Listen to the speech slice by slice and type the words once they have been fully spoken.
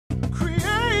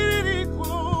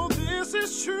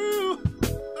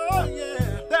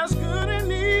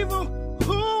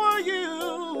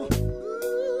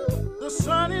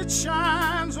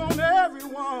shines on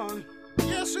everyone.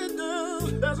 Yes, it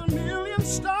does. There's a million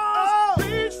stars.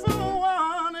 Reach for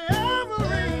one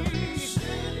every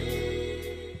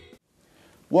city.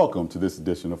 Welcome to this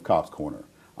edition of Cops Corner.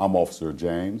 I'm Officer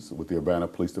James with the Urbana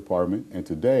Police Department, and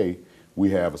today we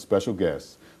have a special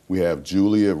guest. We have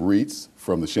Julia Rietz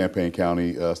from the Champaign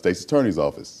County State's Attorney's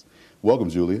Office. Welcome,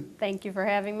 Julia. Thank you for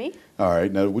having me. All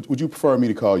right. Now, would you prefer me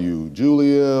to call you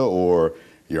Julia or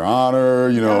Your Honor?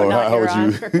 You know, No, not how Your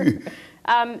would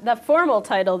you? The formal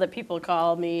title that people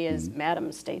call me is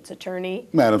Madam State's Attorney.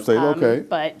 Madam State, okay.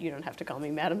 But you don't have to call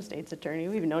me Madam State's Attorney.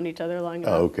 We've known each other long enough.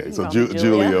 Oh, okay. You So can call me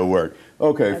Julia will work.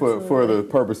 Okay. For the Absolutely.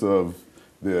 purpose of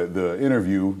the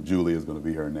interview, Julia is going to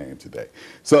be her name today.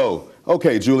 So,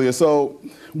 okay, Julia. So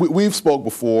we've spoke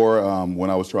before when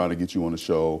I was trying to get you on the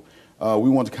show. We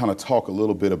want to kind of talk a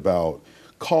little bit about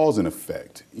cause and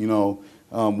effect. You know,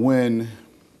 when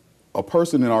a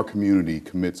person in our community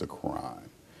commits a crime,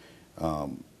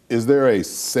 is there a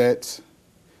set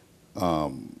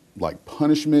like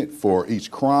punishment for each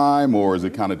crime, or does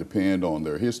it kind of depend on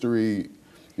their history?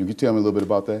 Can you tell me a little bit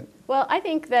about that? Well, I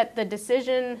think that the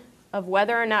decision of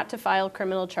whether or not to file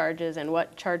criminal charges and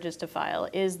what charges to file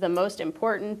is the most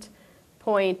important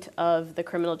point of the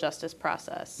criminal justice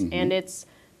process. And it's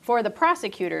for the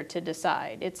prosecutor to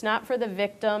decide. It's not for the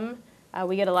victim.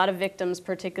 We get a lot of victims,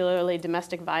 particularly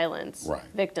domestic violence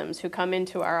victims, who come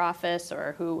into our office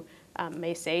or who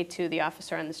may say to the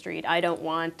officer on the street, I don't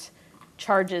want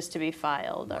charges to be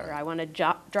filed, or I want to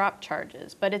drop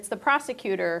charges. But it's the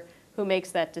prosecutor who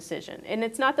makes that decision. And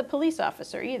it's not the police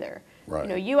officer either. You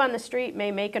know, you on the street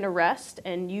may make an arrest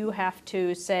and you have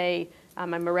to say,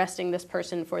 I'm arresting this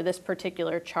person for this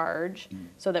particular charge,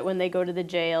 so that when they go to the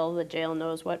jail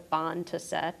knows what bond to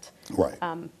set.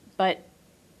 But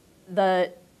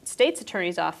the state's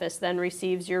attorney's office then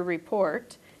receives your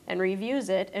report and reviews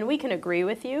it, and we can agree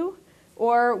with you,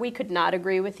 or we could not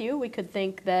agree with you. We could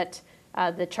think that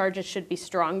the charges should be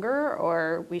stronger,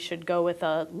 or we should go with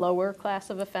a lower class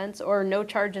of offense, or no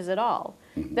charges at all.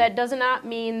 That does not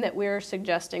mean that we're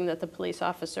suggesting that the police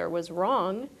officer was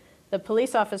wrong. The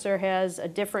police officer has a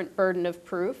different burden of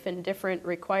proof and different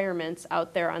requirements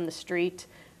out there on the street.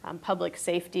 Public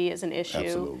safety is an issue.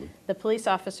 Absolutely. The police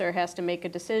officer has to make a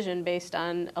decision based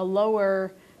on a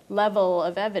lower level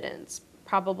of evidence,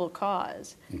 probable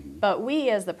cause. But we,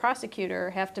 as the prosecutor,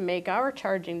 have to make our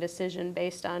charging decision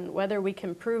based on whether we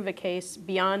can prove a case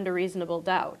beyond a reasonable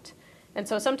doubt. And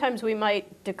so sometimes we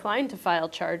might decline to file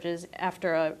charges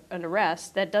after an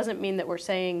arrest. That doesn't mean that we're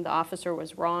saying the officer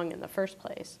was wrong in the first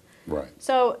place.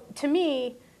 So to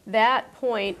me, that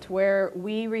point where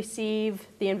we receive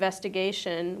the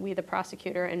investigation, we the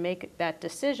prosecutor, and make that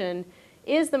decision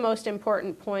is the most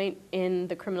important point in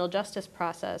the criminal justice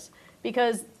process,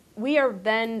 because we are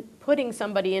then putting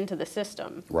somebody into the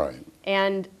system.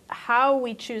 And how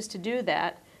we choose to do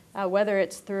that, whether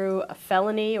it's through a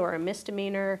felony or a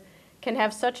misdemeanor, can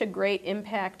have such a great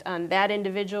impact on that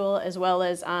individual as well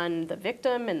as on the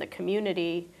victim and the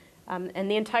community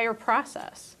and the entire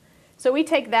process. So we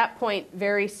take that point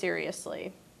very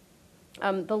seriously.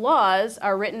 The laws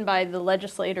are written by the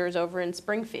legislators over in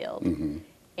Springfield,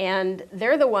 and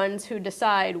they're the ones who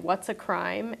decide what's a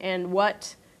crime and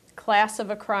what class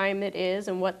of a crime it is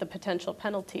and what the potential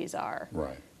penalties are.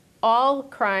 All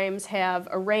crimes have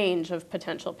a range of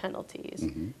potential penalties,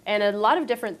 and a lot of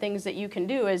different things that you can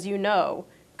do, as you know,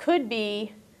 could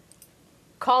be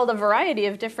called a variety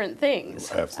of different things.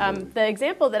 The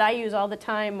example that I use all the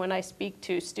time when I speak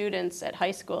to students at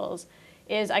high schools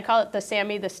is I call it the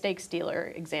Sammy the steak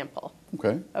stealer example.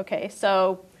 Okay,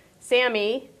 so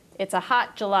Sammy, it's a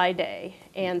hot July day,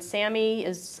 and Sammy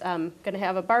is going to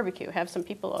have a barbecue, have some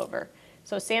people over.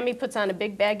 So Sammy puts on a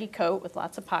big baggy coat with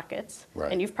lots of pockets,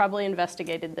 and you've probably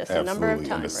investigated this a number of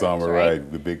times. In the summer,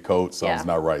 the big coat, something's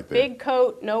not right there. Big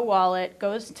coat, no wallet,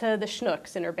 goes to the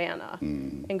Schnucks in Urbana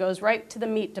and goes right to the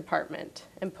meat department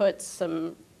and puts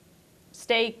some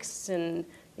steaks and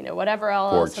whatever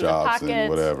else in the pockets. And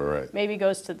whatever, Maybe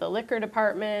goes to the liquor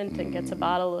department and gets a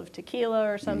bottle of tequila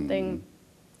or something,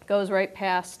 goes right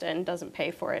past and doesn't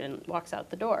pay for it and walks out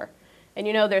the door. And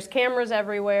there's cameras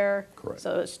everywhere.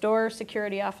 So a store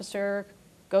security officer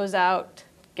goes out,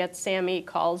 gets Sammy,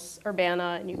 calls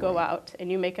Urbana, and you go out and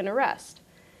you make an arrest.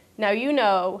 Now you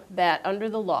know that under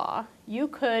the law, you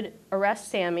could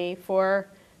arrest Sammy for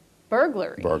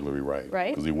burglary.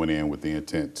 Right. Because he went in with the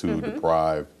intent to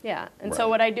deprive. And so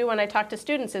what I do when I talk to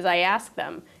students is I ask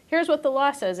them, here's what the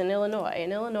law says in Illinois.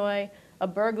 In Illinois, a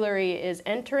burglary is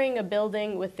entering a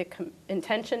building with the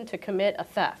intention to commit a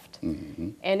theft.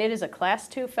 And it is a Class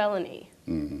 2 felony.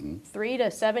 3 to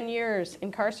 7 years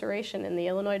incarceration in the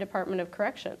Illinois Department of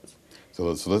Corrections. So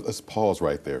let's pause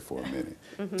right there for a minute.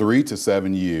 3 to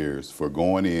 7 years for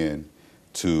going in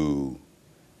to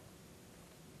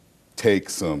take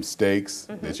some steaks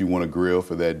that you want to grill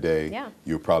for that day. Yeah.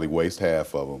 You'll probably waste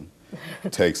half of them.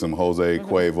 Take some Jose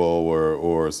Cuervo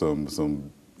or some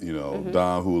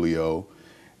Don Julio,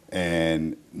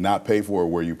 and not pay for it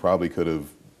where you probably could have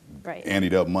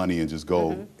anteed up money and just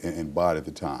go and buy it at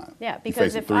the time. Yeah,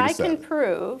 because if I can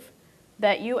prove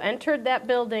that you entered that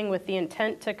building with the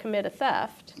intent to commit a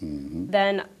theft,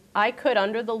 then I could,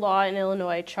 under the law in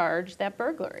Illinois, charge that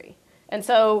burglary. And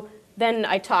so then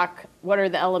I talk, what are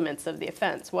the elements of the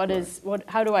offense?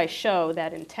 How do I show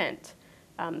that intent?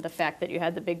 The fact that you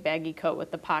had the big baggy coat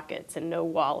with the pockets and no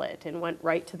wallet and went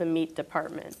right to the meat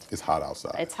department. It's hot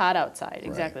outside. It's hot outside,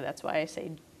 exactly. That's why I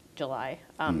say July.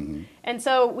 And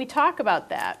so we talk about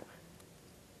that.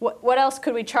 What else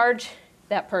could we charge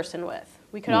that person with?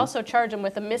 We could also charge them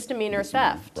with a misdemeanor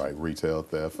theft. Right, retail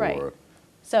theft. Right.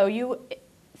 So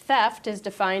theft is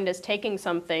defined as taking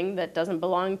something that doesn't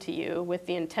belong to you with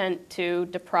the intent to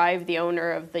deprive the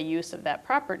owner of the use of that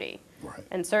property. Right.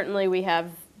 And certainly we have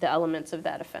the elements of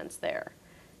that offense there.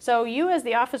 So you as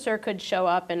the officer could show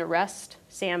up and arrest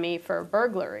Sammy for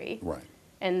burglary. Right.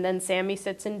 And then Sammy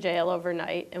sits in jail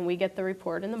overnight and we get the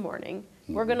report in the morning.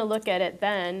 We're going to look at it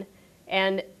then.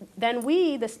 And then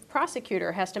the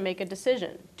prosecutor, has to make a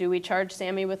decision. Do we charge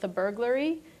Sammy with a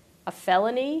burglary, a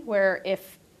felony, where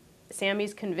if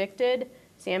Sammy's convicted,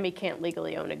 Sammy can't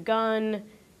legally own a gun,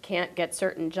 can't get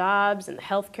certain jobs in the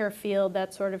healthcare field,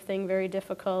 that sort of thing, very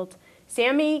difficult.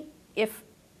 If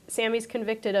Sammy's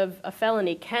convicted of a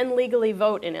felony, can legally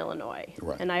vote in Illinois.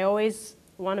 Right. And I always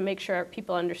want to make sure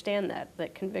people understand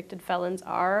that convicted felons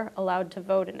are allowed to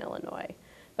vote in Illinois.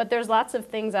 But there's lots of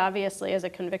things, obviously, as a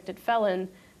convicted felon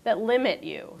that limit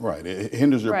you. Right. It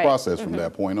hinders your process from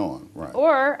that point on. Right.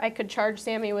 Or I could charge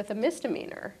Sammy with a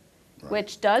misdemeanor,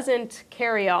 which doesn't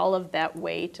carry all of that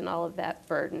weight and all of that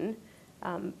burden.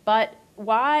 But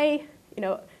why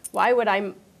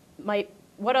would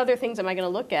what other things am I going to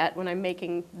look at when I'm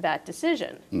making that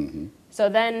decision? So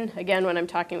then, again, when I'm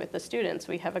talking with the students,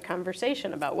 we have a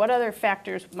conversation about what other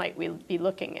factors might we be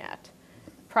looking at.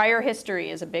 Prior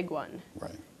history is a big one.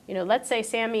 Right. Let's say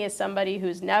Sammy is somebody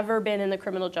who's never been in the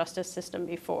criminal justice system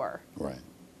before. Right.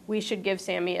 We should give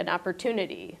Sammy an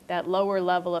opportunity, that lower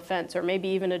level offense, or maybe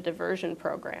even a diversion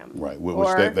program. Right, which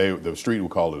the street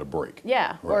would call it a break.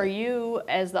 Yeah, right. Or you,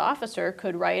 as the officer,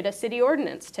 could write a city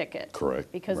ordinance ticket.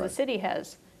 Correct. Because the city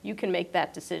you can make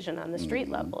that decision on the street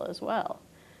level as well.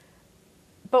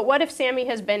 But what if Sammy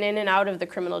has been in and out of the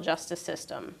criminal justice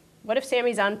system? What if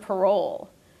Sammy's on parole?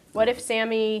 What if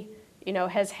Sammy,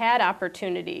 has had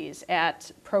opportunities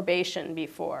at probation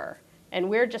before, and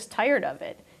we're just tired of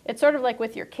it? It's sort of like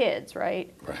with your kids,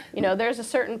 right? Right. There's a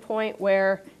certain point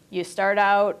where you start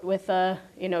out with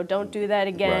don't do that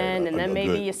again, and then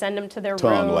maybe you send them to their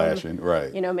room. Tongue lashing,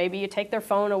 right. Maybe you take their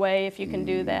phone away if you can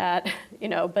do that,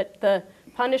 but the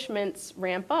punishments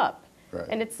ramp up. Right.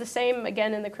 And it's the same,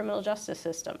 again, in the criminal justice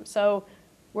system. So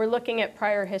we're looking at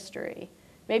prior history.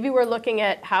 Maybe we're looking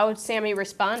at how Sammy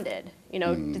responded.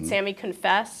 Did Sammy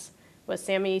confess? Was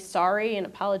Sammy sorry and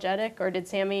apologetic? Or did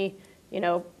Sammy,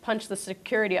 punch the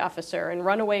security officer and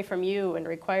run away from you and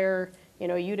require,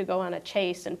 you to go on a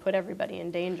chase and put everybody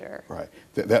in danger? Right.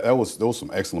 Those were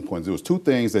some excellent points. There was two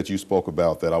things that you spoke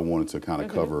about that I wanted to kind of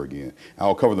cover again.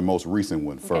 I'll cover the most recent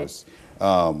one first.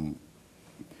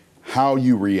 How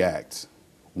you react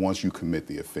once you commit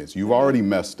the offense. You've already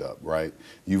messed up, right?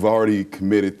 You've already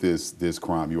committed this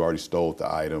crime. You already stole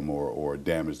the item or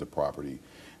damaged the property.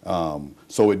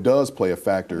 So it does play a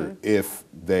factor if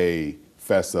they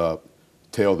fess up,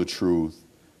 tell the truth.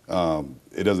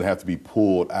 It doesn't have to be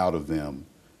pulled out of them.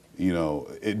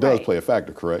 It does play a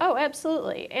factor, correct? Oh,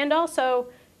 absolutely. And also,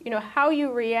 how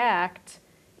you react,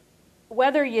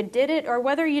 whether you did it or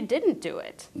whether you didn't do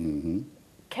it.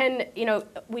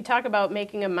 We talk about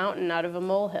making a mountain out of a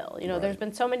molehill. There's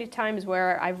been so many times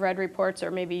where I've read reports,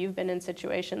 or maybe you've been in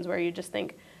situations where you just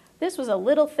think, this was a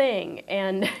little thing,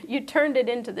 and you turned it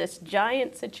into this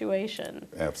giant situation.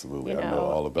 Absolutely, I know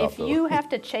all about those. If you have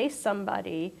to chase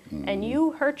somebody and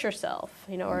you hurt yourself,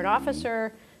 or an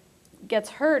officer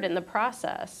gets hurt in the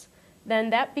process,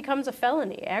 then that becomes a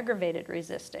felony, aggravated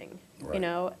resisting.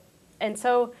 And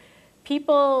so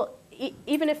people,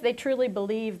 even if they truly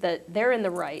believe that they're in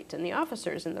the right and the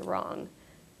officer's in the wrong,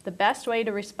 the best way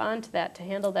to respond to that, to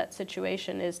handle that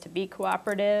situation, is to be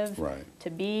cooperative, to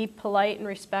be polite and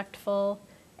respectful,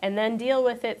 and then deal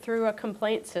with it through a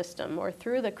complaint system or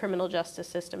through the criminal justice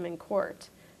system in court,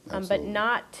 but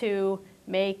not to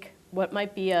make what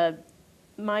might be a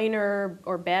minor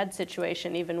or bad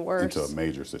situation even worse. Into a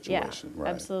major situation, Yeah, right.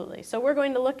 absolutely. So we're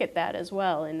going to look at that as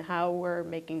well in how we're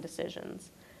making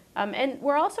decisions. And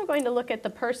we're also going to look at the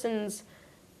person's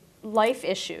life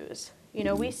issues. You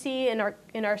know, we see in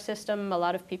our system a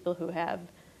lot of people who have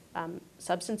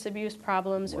substance abuse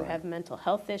problems, who have mental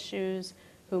health issues,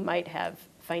 who might have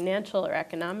financial or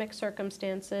economic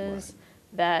circumstances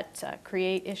that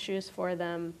create issues for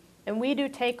them. And we do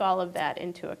take all of that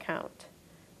into account.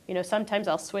 You know, sometimes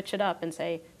I'll switch it up and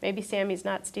say, maybe Sammy's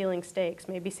not stealing steaks,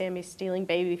 maybe Sammy's stealing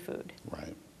baby food.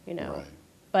 Right. You know, Right.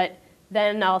 but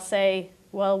then I'll say,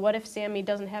 well, what if Sammy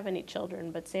doesn't have any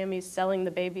children, but Sammy's selling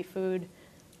the baby food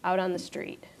out on the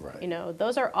street? Right. You know,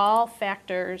 those are all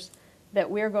factors that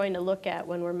we're going to look at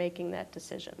when we're making that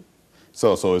decision.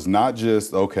 So it's not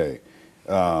just, okay,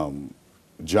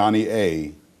 Johnny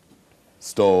A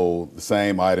stole the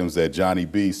same items that Johnny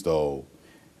B stole,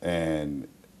 and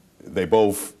they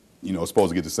both, you know, supposed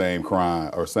to get the same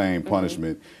crime or same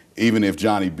punishment, even if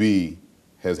Johnny B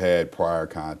has had prior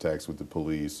contacts with the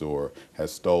police or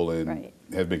has stolen,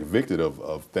 has been convicted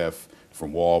of theft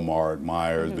from Walmart,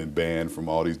 Myers, been banned from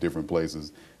all these different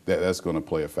places. That's going to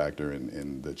play a factor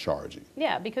in the charging.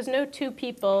 Yeah, because no two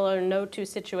people or no two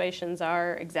situations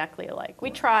are exactly alike. We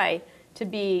try to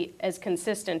be as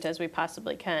consistent as we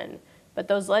possibly can, but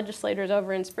those legislators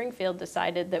over in Springfield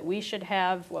decided that we should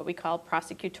have what we call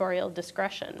prosecutorial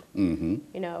discretion. You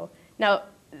know, now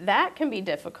that can be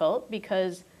difficult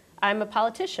because I'm a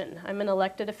politician, I'm an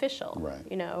elected official,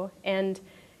 you know, and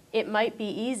it might be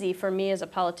easy for me as a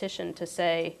politician to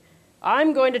say,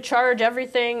 I'm going to charge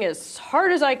everything as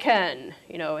hard as I can.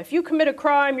 You know, if you commit a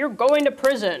crime, you're going to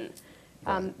prison.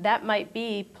 That might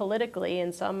be politically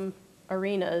in some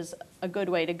arenas a good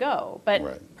way to go.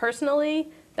 But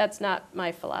personally, that's not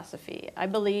my philosophy. I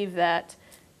believe that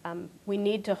we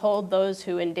need to hold those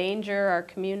who endanger our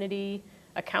community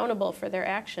accountable for their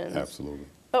actions. Absolutely.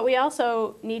 But we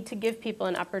also need to give people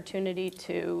an opportunity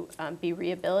to be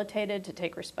rehabilitated, to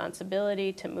take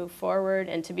responsibility, to move forward,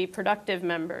 and to be productive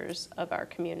members of our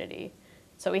community.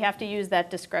 So we have to use that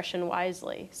discretion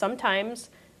wisely. Sometimes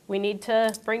we need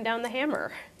to bring down the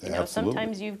hammer. You know,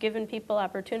 sometimes you've given people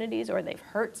opportunities or they've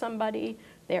hurt somebody,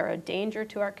 they are a danger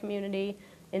to our community.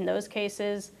 In those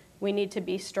cases, we need to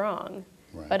be strong.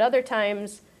 But other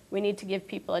times, we need to give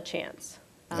people a chance.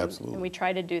 And we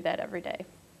try to do that every day.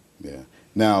 Yeah.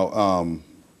 Now,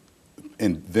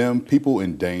 people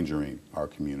endangering our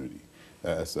community.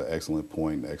 That's an excellent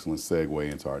point, excellent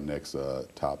segue into our next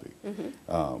topic.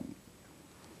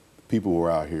 People who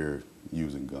are out here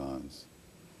using guns,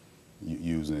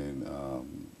 using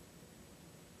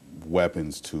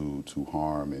weapons to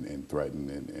harm and threaten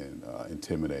and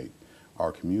intimidate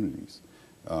our communities.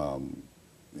 And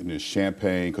there's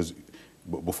Champaign, because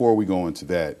before we go into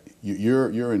that,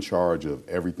 you're in charge of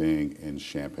everything in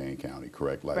Champaign County,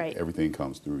 correct? Like everything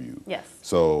comes through you. Yes.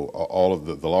 So all of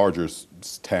the larger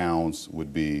towns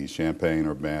would be Champaign,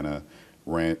 Urbana,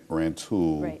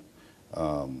 Rantoul.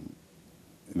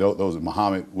 Those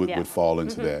Muhammad would fall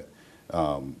into that.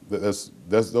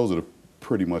 Those are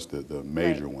pretty much the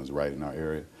major ones, right, in our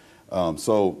area.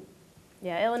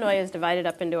 Yeah, Illinois is divided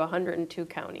up into 102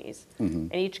 counties,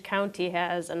 and each county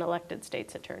has an elected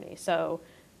state's attorney. So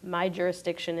my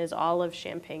jurisdiction is all of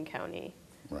Champaign County.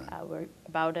 We're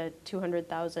about a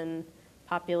 200,000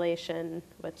 population,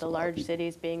 with the large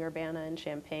cities being Urbana and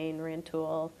Champaign,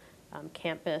 Rantoul,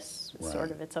 Campus, sort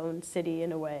of its own city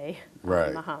in a way,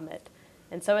 Muhammad.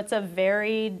 And so it's a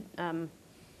varied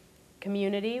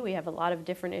community. We have a lot of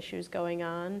different issues going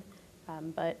on,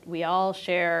 but we all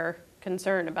share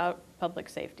concern about public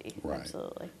safety.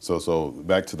 Absolutely. So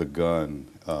back to the gun,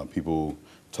 people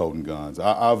toting guns.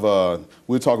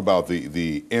 We'll talk about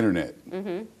the internet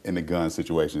in the gun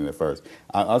situation at first.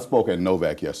 I spoke at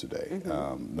Novak yesterday,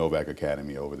 Novak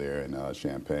Academy over there in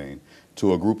Champaign,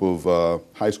 to a group of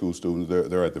high school students.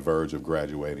 They're at the verge of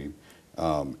graduating,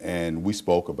 and we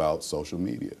spoke about social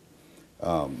media.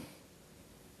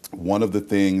 One of the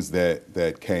things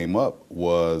that came up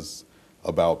was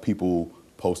about people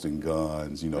posting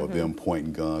guns, you know, them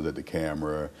pointing guns at the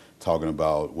camera, talking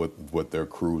about what their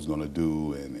crew's going to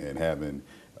do, and having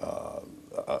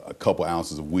a couple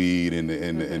ounces of weed in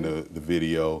the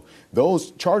video.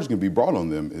 Those charges can be brought on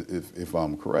them, if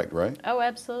I'm correct, right? Oh,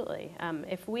 absolutely.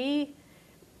 If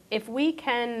we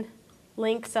can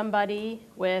link somebody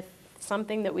with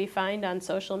something that we find on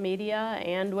social media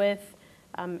and with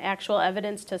actual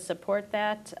evidence to support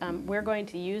that, we're going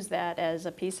to use that as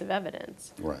a piece of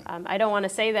evidence. Right. I don't want to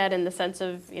say that in the sense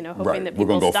of, hoping Right. that We're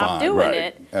gonna people go stop find, doing right.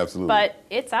 it. Absolutely. But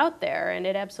it's out there, and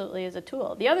it absolutely is a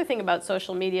tool. The other thing about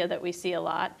social media that we see a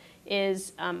lot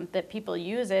is that people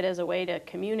use it as a way to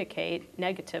communicate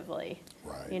negatively.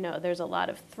 Right. There's a lot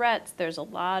of threats, there's a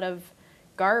lot of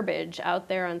garbage out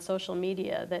there on social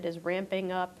media that is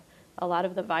ramping up a lot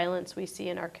of the violence we see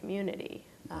in our community,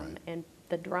 Right. and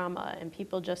the drama, and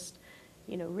people just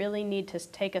really need to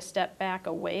take a step back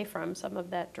away from some of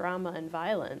that drama and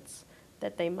violence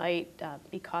that they might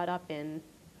be caught up in,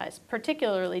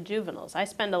 particularly juveniles. I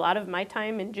spend a lot of my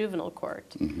time in juvenile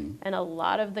court, and a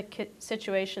lot of the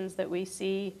situations that we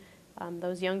see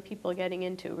those young people getting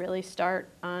into really start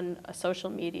on a social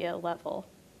media level.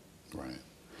 Right.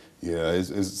 Yeah,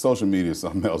 it's social media is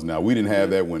something else now. We didn't have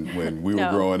that when we were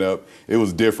No. growing up. It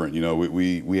was different.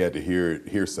 We had to hear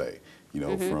hearsay,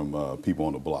 from people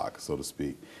on the block, so to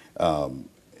speak.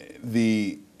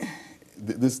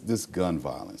 This gun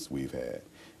violence we've had,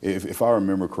 if I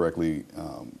remember correctly,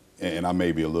 and I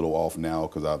may be a little off now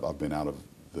because I've been out of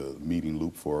the meeting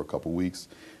loop for a couple weeks,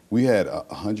 we had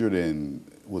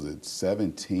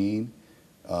 117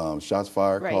 shots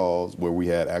fired Right. calls where we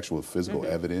had actual physical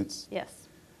evidence. Yes.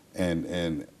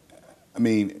 And I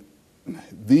mean,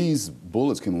 these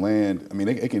bullets can land. I mean,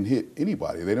 they can hit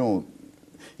anybody.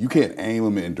 You can't aim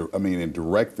them and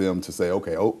direct them to say,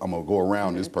 okay, I'm gonna go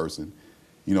around this person.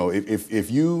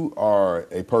 If you are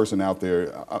a person out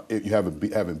there, if you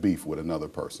having beef with another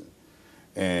person,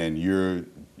 and you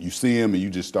see him and you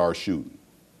just start shooting,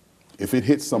 if it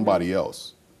hits somebody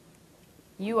else,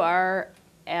 You are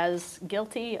as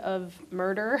guilty of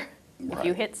murder if you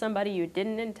Right. hit somebody you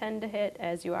didn't intend to hit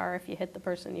as you are if you hit the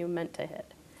person you meant to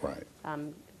hit. right,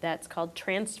 That's called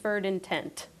transferred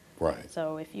intent. right,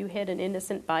 So if you hit an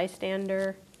innocent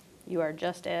bystander, you are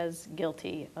just as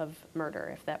guilty of murder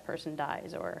if that person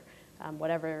dies, or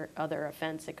whatever other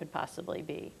offense it could possibly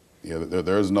be. yeah.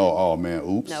 There's no, oh man,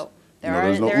 oops. No,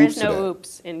 There's no there oops is to no that.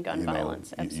 oops in gun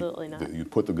violence. Absolutely not. You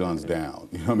put the guns down.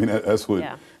 I mean, that's what.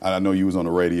 Yeah. I know you was on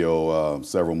the radio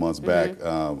several months back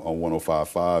on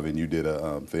 105.5, and you did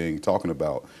a thing talking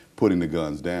about putting the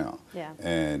guns down. Yeah.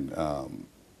 And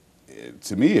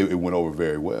to me, it went over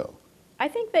very well. I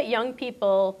think that young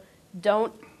people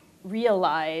don't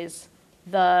realize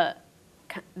the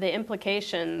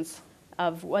implications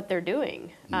of what they're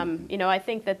doing. I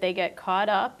think that they get caught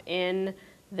up in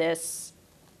this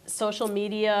social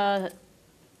media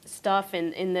stuff,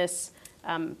 in this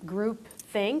group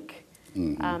think,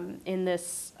 in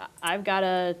this I've got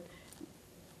to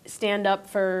stand up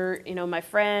for my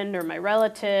friend or my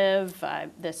relative,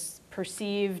 this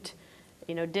perceived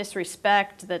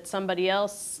disrespect that somebody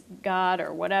else got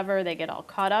or whatever. They get all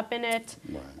caught up in it.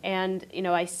 Right. And,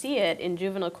 I see it in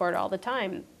juvenile court all the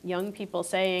time. Young people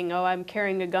saying, oh, I'm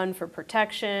carrying a gun for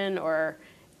protection, or,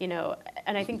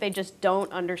 and I think they just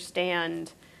don't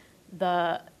understand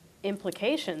the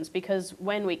implications, because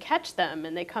when we catch them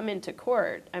and they come into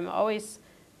court, I'm always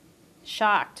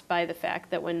shocked by the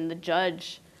fact that when the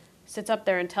judge sits up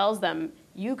there and tells them,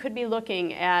 you could be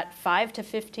looking at 5 to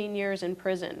 15 years in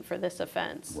prison for this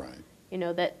offense. Right.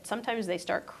 That sometimes they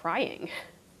start crying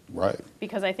Right.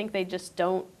 because I think they just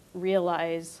don't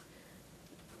realize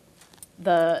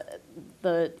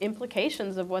the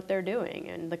implications of what they're doing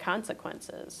and the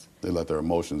consequences. They let their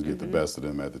emotions get the best of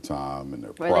them at the time, and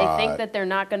their Where pride. they think that they're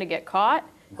not going to get caught,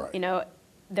 Right.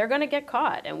 They're going to get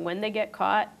caught. And when they get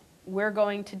caught, we're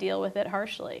going to deal with it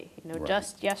harshly. Right.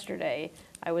 Just yesterday,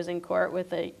 I was in court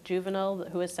with a juvenile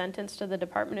who was sentenced to the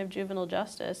Department of Juvenile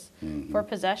Justice for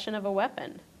possession of a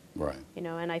weapon. Right.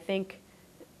 And I think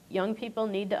young people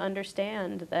need to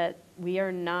understand that we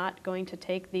are not going to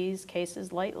take these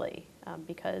cases lightly,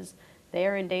 because they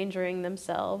are endangering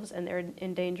themselves and they're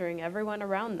endangering everyone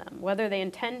around them, whether they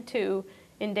intend to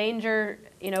endanger,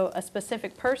 a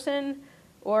specific person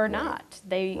or Right. not.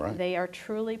 Right. They are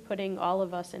truly putting all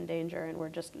of us in danger, and we're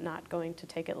just not going to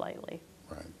take it lightly.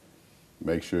 Right.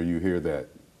 Make sure you hear that.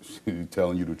 She's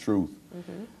telling you the truth.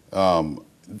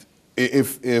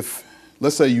 If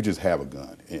let's say you just have a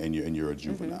gun and you're a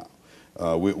juvenile,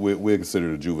 we're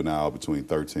considered a juvenile between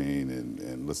 13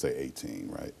 and let's say 18,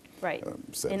 right? Right.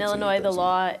 17, In Illinois, the 13.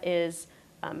 law is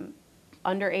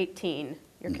under 18,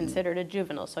 you're considered a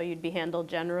juvenile, so you'd be handled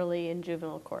generally in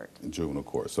juvenile court. In juvenile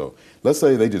court. So let's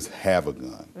say they just have a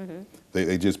gun.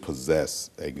 They just possess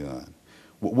a gun.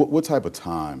 What type of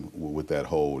time would that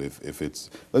hold if it's,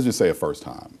 let's just say, a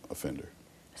first-time offender?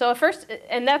 So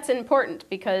and that's important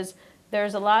because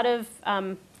there's a lot of,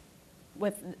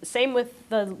 with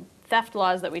the theft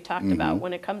laws that we talked about,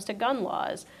 when it comes to gun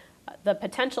laws, the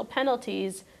potential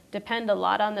penalties depend a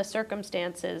lot on the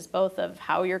circumstances, both of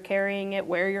how you're carrying it,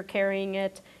 where you're carrying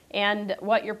it, and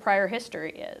what your prior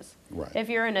history is. Right. If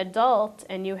you're an adult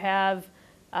and you have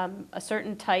a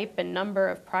certain type and number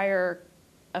of prior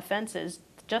offenses,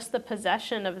 just the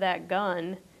possession of that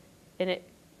gun, and it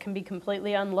can be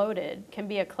completely unloaded, can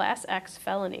be a Class X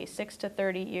felony, 6 to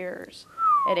 30 years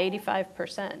at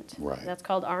 85%. Right. That's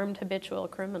called armed habitual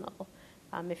criminal.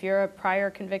 If you're a prior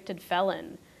convicted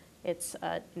felon, it's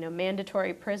a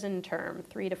mandatory prison term,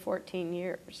 3 to 14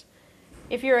 years.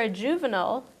 If you're a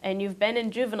juvenile and you've been in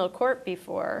juvenile court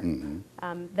before,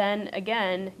 then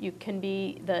again, you can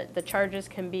be the charges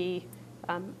can be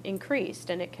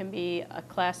increased, and it can be a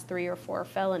Class 3 or 4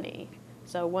 felony.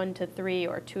 So 1 to 3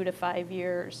 or 2 to 5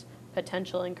 years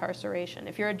potential incarceration.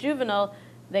 If you're a juvenile,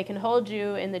 they can hold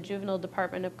you in the Juvenile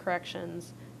Department of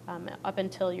Corrections up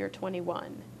until you're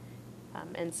 21.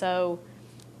 And so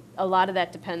a lot of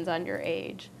that depends on your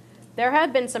age. There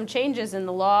have been some changes in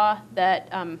the law that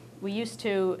there used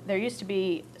to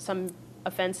be some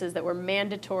offenses that were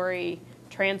mandatory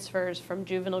transfers from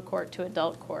juvenile court to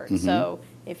adult court. So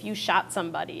if you shot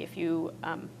somebody,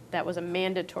 that was a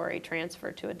mandatory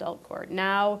transfer to adult court.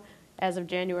 Now, as of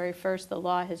January 1st, the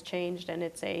law has changed and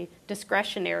it's a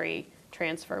discretionary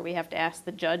transfer. We have to ask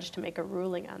the judge to make a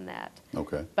ruling on that.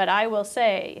 Okay. But I will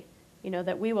say,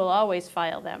 that we will always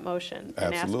file that motion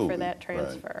and Absolutely. ask for that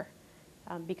transfer.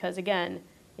 Because again,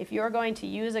 if you're going to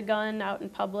use a gun out in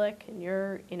public and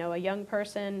you're, a young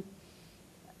person,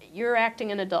 you're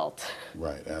acting an adult.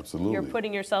 Right, absolutely. You're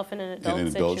putting yourself in an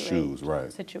adult shoes,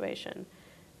 right. situation.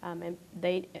 And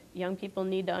young people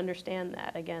need to understand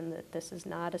that, again, that this is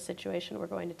not a situation we're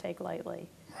going to take lightly.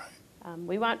 Right.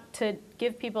 We want to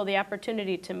give people the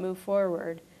opportunity to move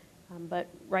forward, but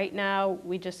right now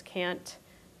we just can't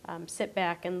sit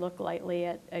back and look lightly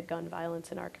at gun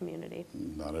violence in our community.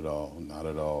 Not at all, not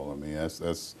at all. I mean,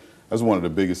 that's one of the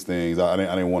biggest things. I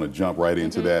didn't want to jump right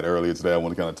into that earlier today. I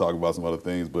want to kind of talk about some other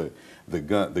things, but the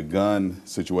gun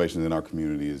situation in our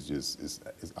community is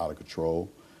out of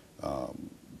control.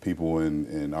 People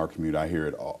in our community, I hear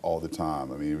it all the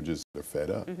time. I mean, they're fed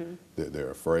up.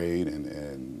 They're afraid,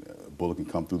 and a bullet can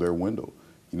come through their window,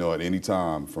 at any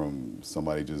time from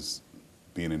somebody just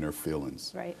being in their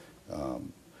feelings. Right.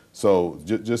 So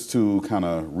just to kind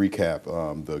of recap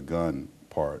the gun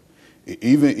part,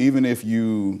 even if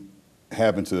you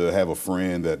happen to have a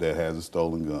friend that has a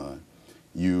stolen gun,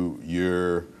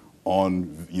 you're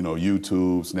on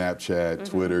YouTube, Snapchat,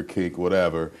 Twitter, Kik,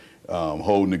 whatever,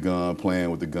 holding the gun, playing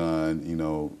with the gun, you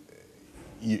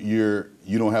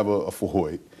don't have a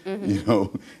FOID,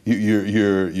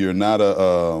 you're not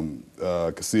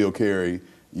a concealed carry,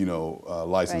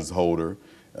 license holder.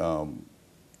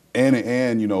 And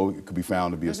it could be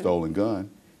found to be a stolen gun.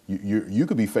 You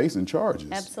could be facing charges.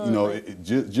 Absolutely.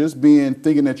 Just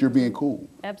thinking that you're being cool.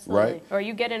 Absolutely. Right? Or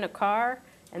you get in a car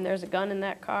and there's a gun in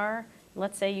that car.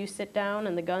 Let's say you sit down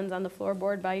and the gun's on the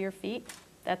floorboard by your feet.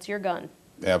 That's your gun.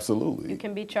 Absolutely. You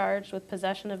can be charged with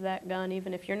possession of that gun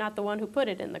even if you're not the one who put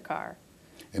it in the car.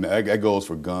 And that goes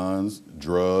for guns,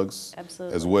 drugs,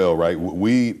 Absolutely. as well, right?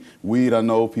 Weed, I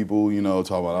know people,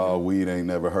 talk about, weed ain't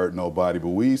never hurt nobody, but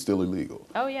weed's still illegal.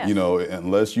 Oh, yes.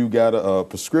 Unless you got a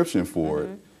prescription for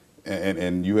it,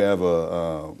 and you have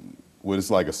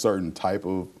it's like a certain type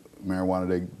of marijuana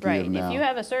they give now. If you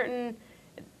have a certain,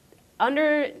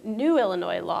 under new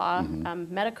Illinois law,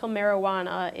 medical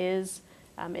marijuana is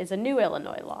a new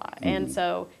Illinois law. And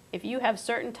so if you have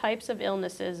certain types of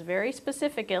illnesses, very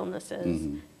specific illnesses,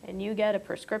 and you get a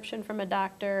prescription from a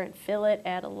doctor and fill it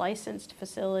at a licensed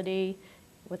facility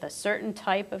with a certain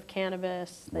type of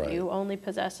cannabis that you only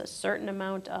possess a certain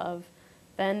amount of,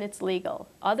 then it's legal.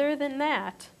 Other than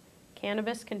that,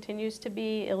 cannabis continues to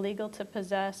be illegal to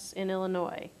possess in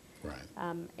Illinois.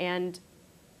 Right. And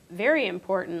very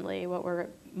importantly, what we're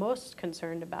most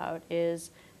concerned about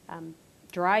is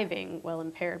driving while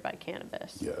impaired by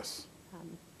cannabis. Yes.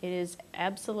 It is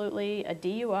absolutely a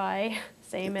DUI,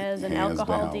 same as an Hands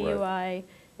alcohol down, DUI, right.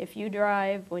 if you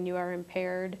drive when you are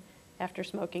impaired after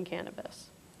smoking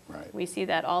cannabis. Right. We see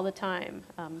that all the time.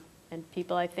 And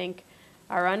people, I think,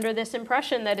 are under this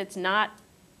impression that it's not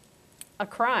a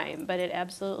crime, but it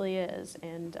absolutely is.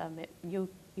 And you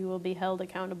will be held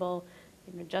accountable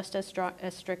just as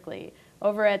strictly.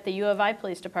 Over at the U of I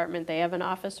Police Department, they have an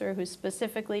officer who's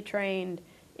specifically trained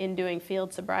in doing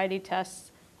field sobriety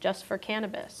tests just for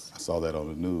cannabis. I saw that on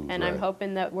the news. And I'm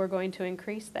hoping that we're going to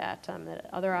increase that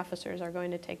other officers are going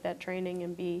to take that training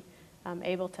and be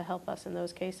able to help us in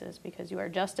those cases, because you are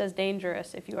just as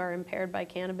dangerous if you are impaired by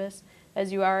cannabis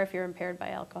as you are if you're impaired by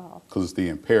alcohol. Because it's the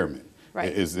impairment.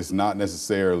 Right. It's not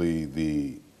necessarily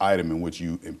the item in which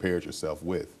you impaired yourself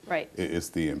with. Right. It's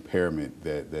the impairment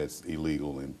that's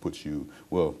illegal and puts you,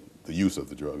 well, the use of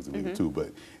the drugs is illegal too,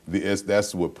 but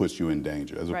that's what puts you in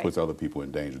danger. That's what puts other people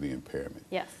in danger, the impairment.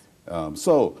 Yes.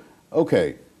 So,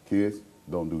 okay, kids,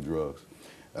 don't do drugs.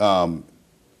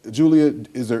 Julia,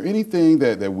 is there anything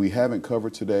that we haven't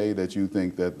covered today that you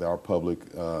think that our public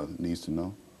needs to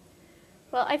know?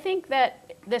 Well, I think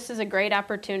that this is a great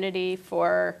opportunity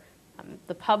for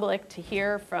the public to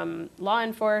hear from law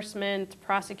enforcement,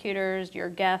 prosecutors, your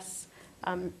guests,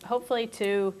 hopefully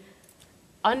to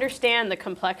understand the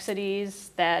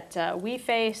complexities that we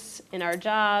face in our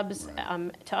jobs,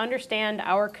 to understand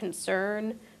our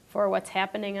concern for what's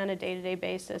happening on a day-to-day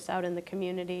basis out in the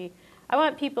community. I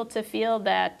want people to feel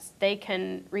that they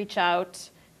can reach out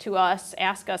to us,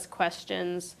 ask us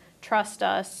questions, trust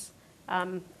us,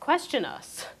 question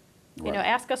us. You know,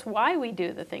 ask us why we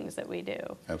do the things that we do.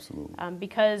 Absolutely.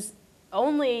 Because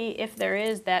only if there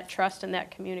is that trust and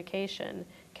that communication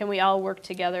can we all work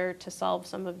together to solve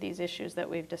some of these issues that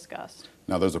we've discussed.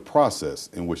 Now, there's a process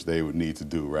in which they would need to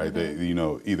do, right? They, you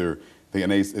know,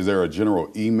 is there a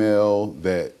general email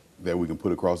that we can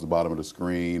put across the bottom of the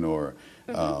screen, or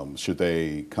should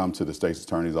they come to the state's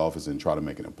attorney's office and try to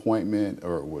make an appointment,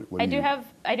 or what?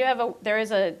 There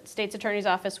is a state's attorney's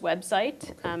office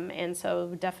website, and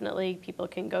so definitely people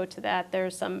can go to that.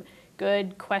 There's some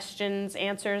good questions,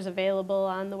 answers available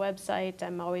on the website.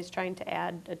 I'm always trying to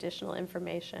add additional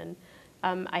information.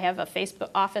 I have a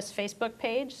Facebook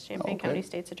page, Champaign County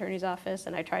State's Attorney's Office,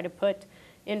 and I try to put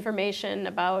information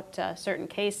about certain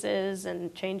cases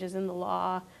and changes in the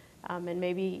law, and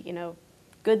maybe, you know,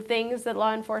 good things that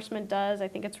law enforcement does. I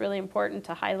think it's really important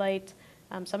to highlight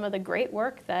some of the great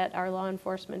work that our law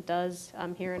enforcement does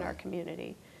here in our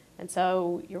community. And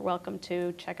so you're welcome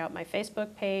to check out my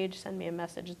Facebook page, send me a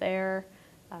message there,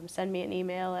 send me an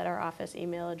email at our office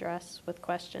email address with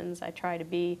questions. I try to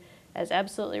be as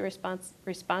absolutely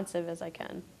responsive as I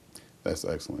can. That's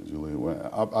excellent, Julia.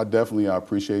 Well, I definitely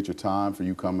appreciate your time, for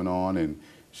you coming on and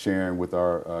sharing with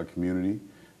our community.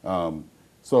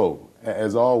 So,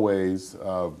 as always,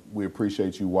 we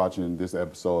appreciate you watching this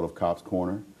episode of Cops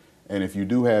Corner. And if you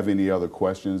do have any other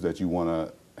questions that you want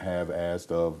to have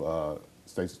asked of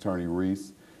State's Attorney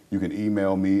Rietz, you can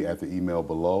email me at the email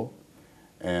below,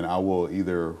 and I will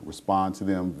either respond to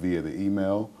them via the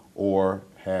email or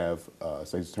have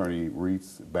State's Attorney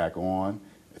Rietz back on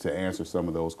to answer some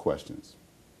of those questions.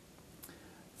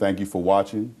 Thank you for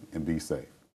watching, and be safe.